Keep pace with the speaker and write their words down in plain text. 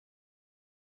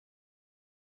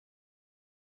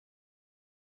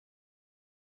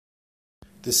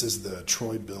This is the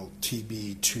Troy-Bilt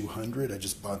TB200. I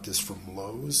just bought this from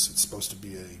Lowe's. It's supposed to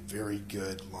be a very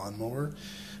good lawnmower.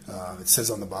 It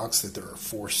says on the box that there are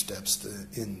 4 steps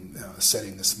in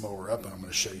setting this mower up, and I'm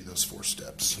going to show you those 4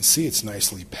 steps. You can see it's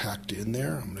nicely packed in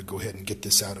there. I'm going to go ahead and get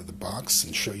this out of the box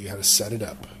and show you how to set it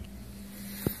up.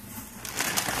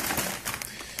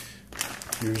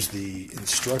 Here's the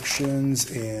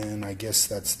instructions, and I guess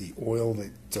that's the oil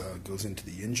that goes into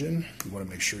the engine. You want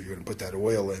to make sure you're going to put that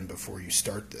oil in before you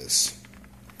start this.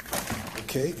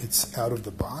 Okay, it's out of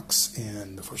the box,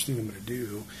 and the first thing I'm going to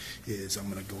do is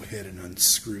I'm going to go ahead and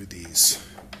unscrew these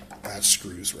latch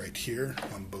screws right here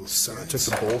on both sides. I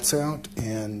took the bolts out,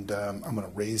 and I'm going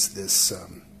to raise this.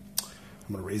 I'm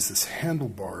going to raise this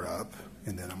handlebar up,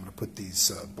 and then I'm going to put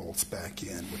these bolts back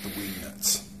in with the wing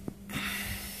nuts.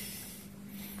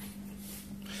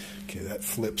 Okay, that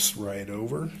flips right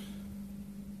over.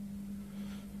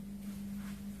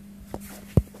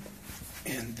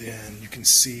 And then you can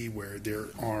see where there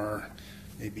are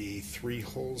maybe 3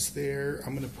 holes there.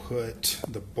 I'm going to put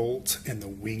the bolt and the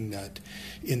wing nut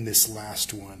in this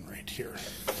last one right here.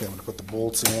 Okay, I'm going to put the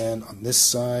bolts in on this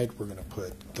side. We're going to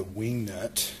put the wing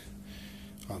nut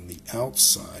on the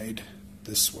outside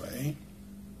this way.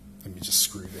 Let me just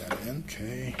screw that in.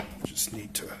 Okay, just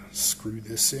need to screw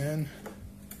this in.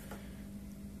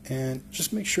 And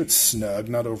just make sure it's snug,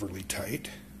 not overly tight.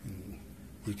 And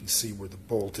you can see where the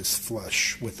bolt is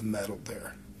flush with the metal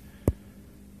there.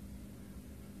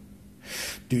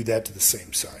 Do that to the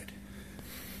same side.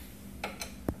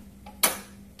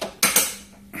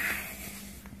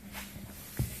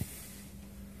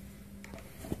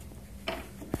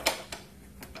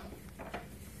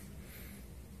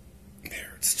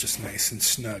 It's just nice and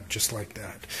snug, just like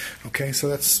that. Okay, so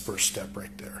that's the first step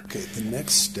right there. Okay, the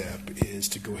next step is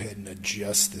to go ahead and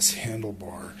adjust this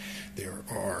handlebar. There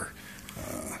are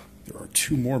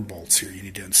 2 more bolts here. You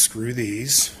need to unscrew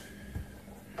these.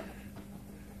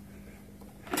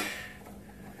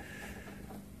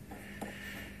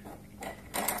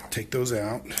 Take those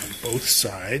out on both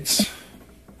sides.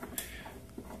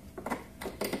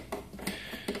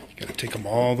 You got to take them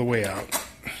all the way out.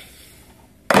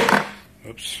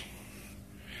 Oops.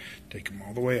 Take them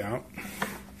all the way out.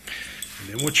 And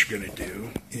then what you're going to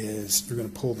do is you're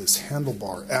going to pull this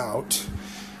handlebar out.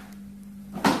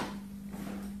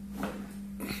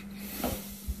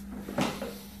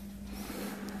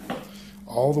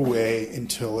 All the way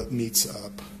until it meets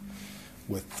up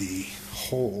with the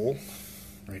hole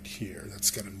right here.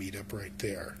 That's going to meet up right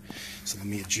there. So let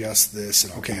me adjust this.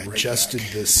 And okay, I adjusted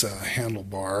this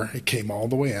handlebar. It came all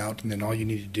the way out, and then all you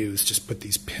need to do is just put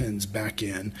these pins back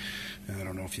in. And I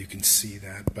don't know if you can see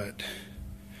that, but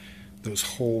those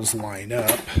holes line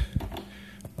up.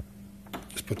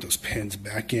 Just put those pins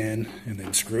back in, and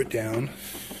then screw it down,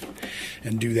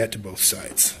 and do that to both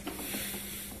sides.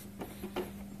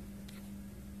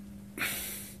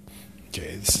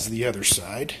 Okay, this is the other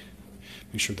side.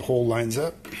 Make sure the hole lines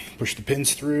up, push the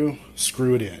pins through,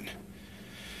 screw it in.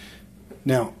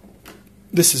 Now,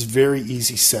 this is very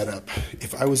easy setup.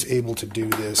 If I was able to do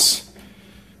this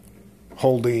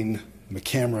holding the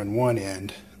camera in one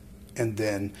end and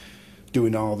then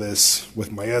doing all this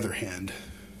with my other hand,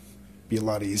 it'd be a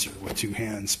lot easier with 2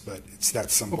 hands, but it's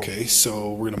that simple. Okay,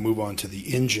 so we're going to move on to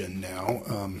the engine now.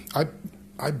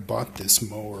 I bought this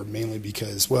mower mainly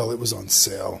because, well, it was on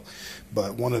sale,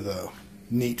 but one of the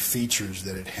neat features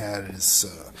that it had is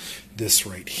this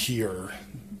right here.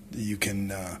 You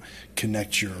can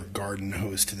connect your garden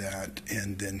hose to that,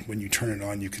 and then when you turn it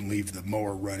on, you can leave the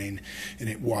mower running, and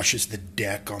it washes the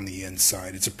deck on the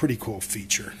inside. It's a pretty cool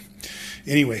feature.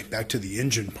 Anyway, back to the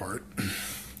engine part.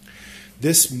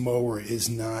 This mower is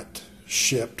not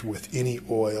shipped with any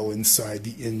oil inside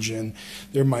the engine.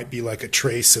 There might be like a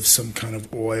trace of some kind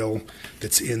of oil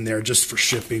that's in there just for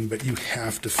shipping, but you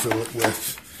have to fill it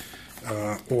with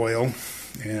oil,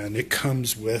 and it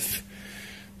comes with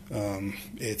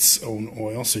its own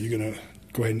oil. So you're going to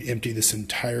go ahead and empty this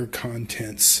entire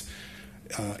contents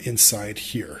inside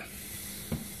here.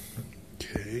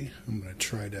 Okay, I'm going to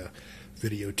try to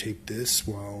videotape this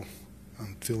while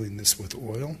I'm filling this with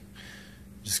oil.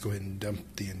 Just go ahead and dump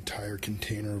the entire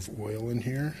container of oil in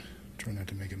here. Try not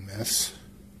to make a mess.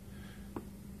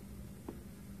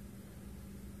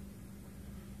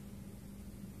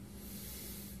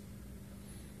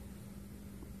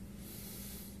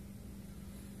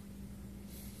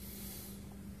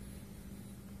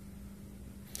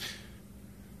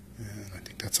 And I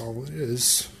think that's all it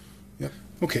is. Yep.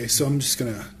 Okay, so I'm just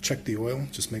going to check the oil,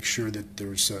 just make sure that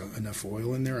there's enough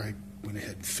oil in there. I went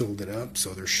ahead and filled it up,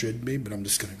 so there should be, but I'm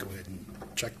just going to go ahead and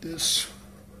check this.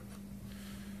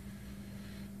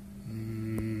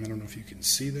 I don't know if you can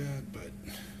see that, but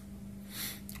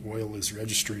oil is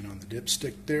registering on the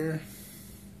dipstick there.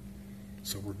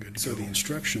 So we're good to go. So the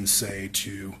instructions say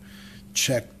to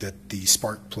check that the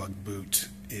spark plug boot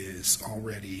is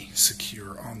already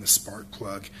secure on the spark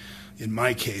plug. In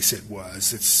my case it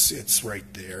was. It's right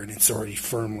there and it's already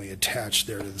firmly attached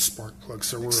there to the spark plug.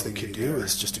 So what we can do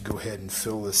is just to go ahead and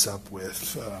fill this up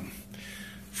with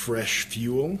fresh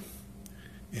fuel.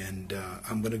 And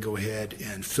I'm going to go ahead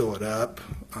and fill it up.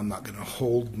 I'm not going to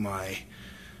hold my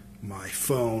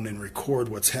phone and record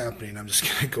what's happening. I'm just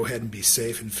going to go ahead and be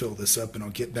safe and fill this up, and I'll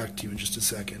get back to you in just a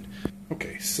second.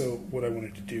 Okay, so what I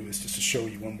wanted to do is just to show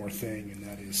you one more thing, and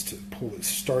that is to pull the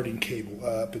starting cable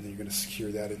up, and then you're going to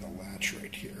secure that in the latch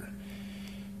right here.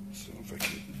 So if I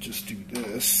can just do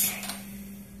this,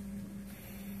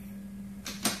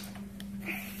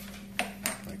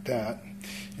 like that,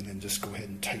 and then just go ahead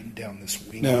and tighten down this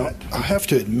wing nut. Now, I have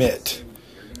to admit,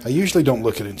 I usually don't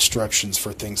look at instructions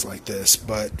for things like this,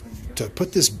 but to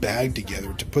put this bag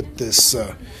together, to put this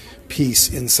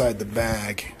piece inside the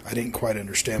bag, I didn't quite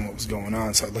understand what was going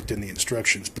on, so I looked in the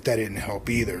instructions, but that didn't help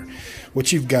either.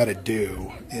 What you've got to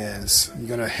do is you're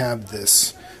going to have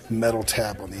this metal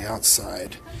tab on the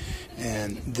outside,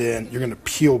 and then you're going to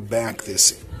peel back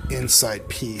this inside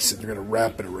piece, and you're going to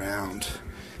wrap it around,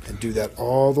 and do that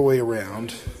all the way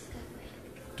around.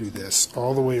 Do this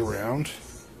all the way around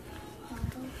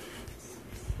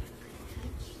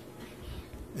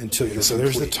until you're so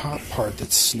there's the top part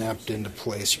that's snapped into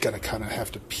place. You got to kind of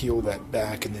have to peel that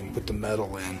back and then put the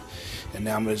metal in. And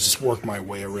now I'm going to just work my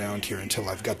way around here until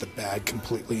I've got the bag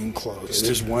completely enclosed.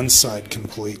 There's one side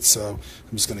complete, so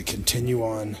I'm just going to continue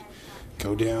on,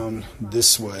 go down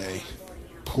this way,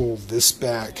 pull this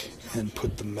back, and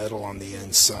put the metal on the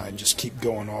inside. Just keep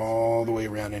going all the way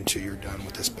around until you're done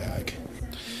with this bag.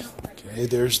 Okay,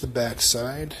 there's the back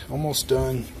side. Almost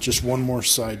done. Just one more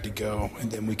side to go,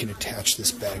 and then we can attach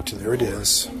this bag to there. It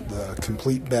is, the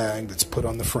complete bag that's put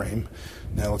on the frame.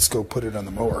 Now let's go put it on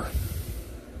the mower.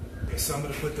 Okay, so I'm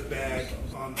going to put the bag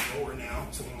on the mower now.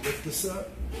 So I'm going to lift this up,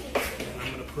 and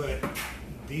I'm going to put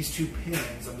these two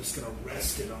pins, I'm just going to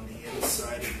rest it on the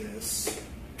inside of this.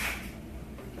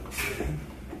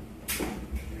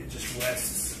 It just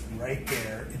rests right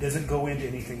there. It doesn't go into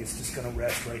anything, it's just going to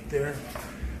rest right there.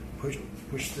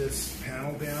 Push this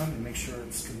panel down and make sure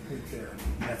it's complete there.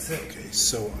 And that's it. Okay,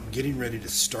 so I'm getting ready to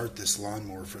start this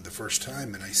lawnmower for the first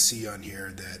time, and I see on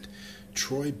here that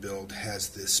Troy-Bilt has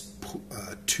this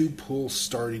 2-pull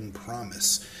starting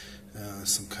promise.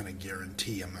 Some kind of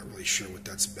guarantee. I'm not really sure what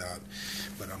that's about,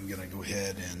 but I'm going to go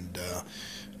ahead and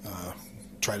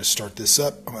try to start this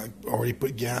up. I already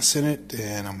put gas in it,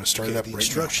 and I'm going to start it up right now. The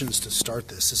instructions to start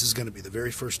this. This is going to be the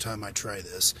very first time I try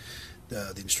this.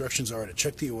 The instructions are to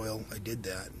check the oil. I did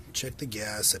that. Check the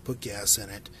gas. I put gas in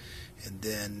it. And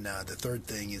then the third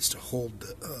thing is to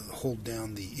hold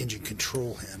down the engine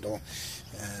control handle,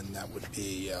 and that would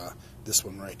be this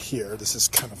one right here. This is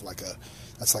kind of like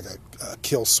that's like a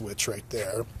kill switch right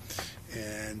there.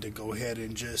 And to go ahead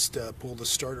and just pull the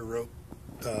starter rope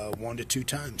 1 to 2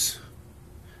 times.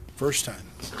 First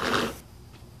time.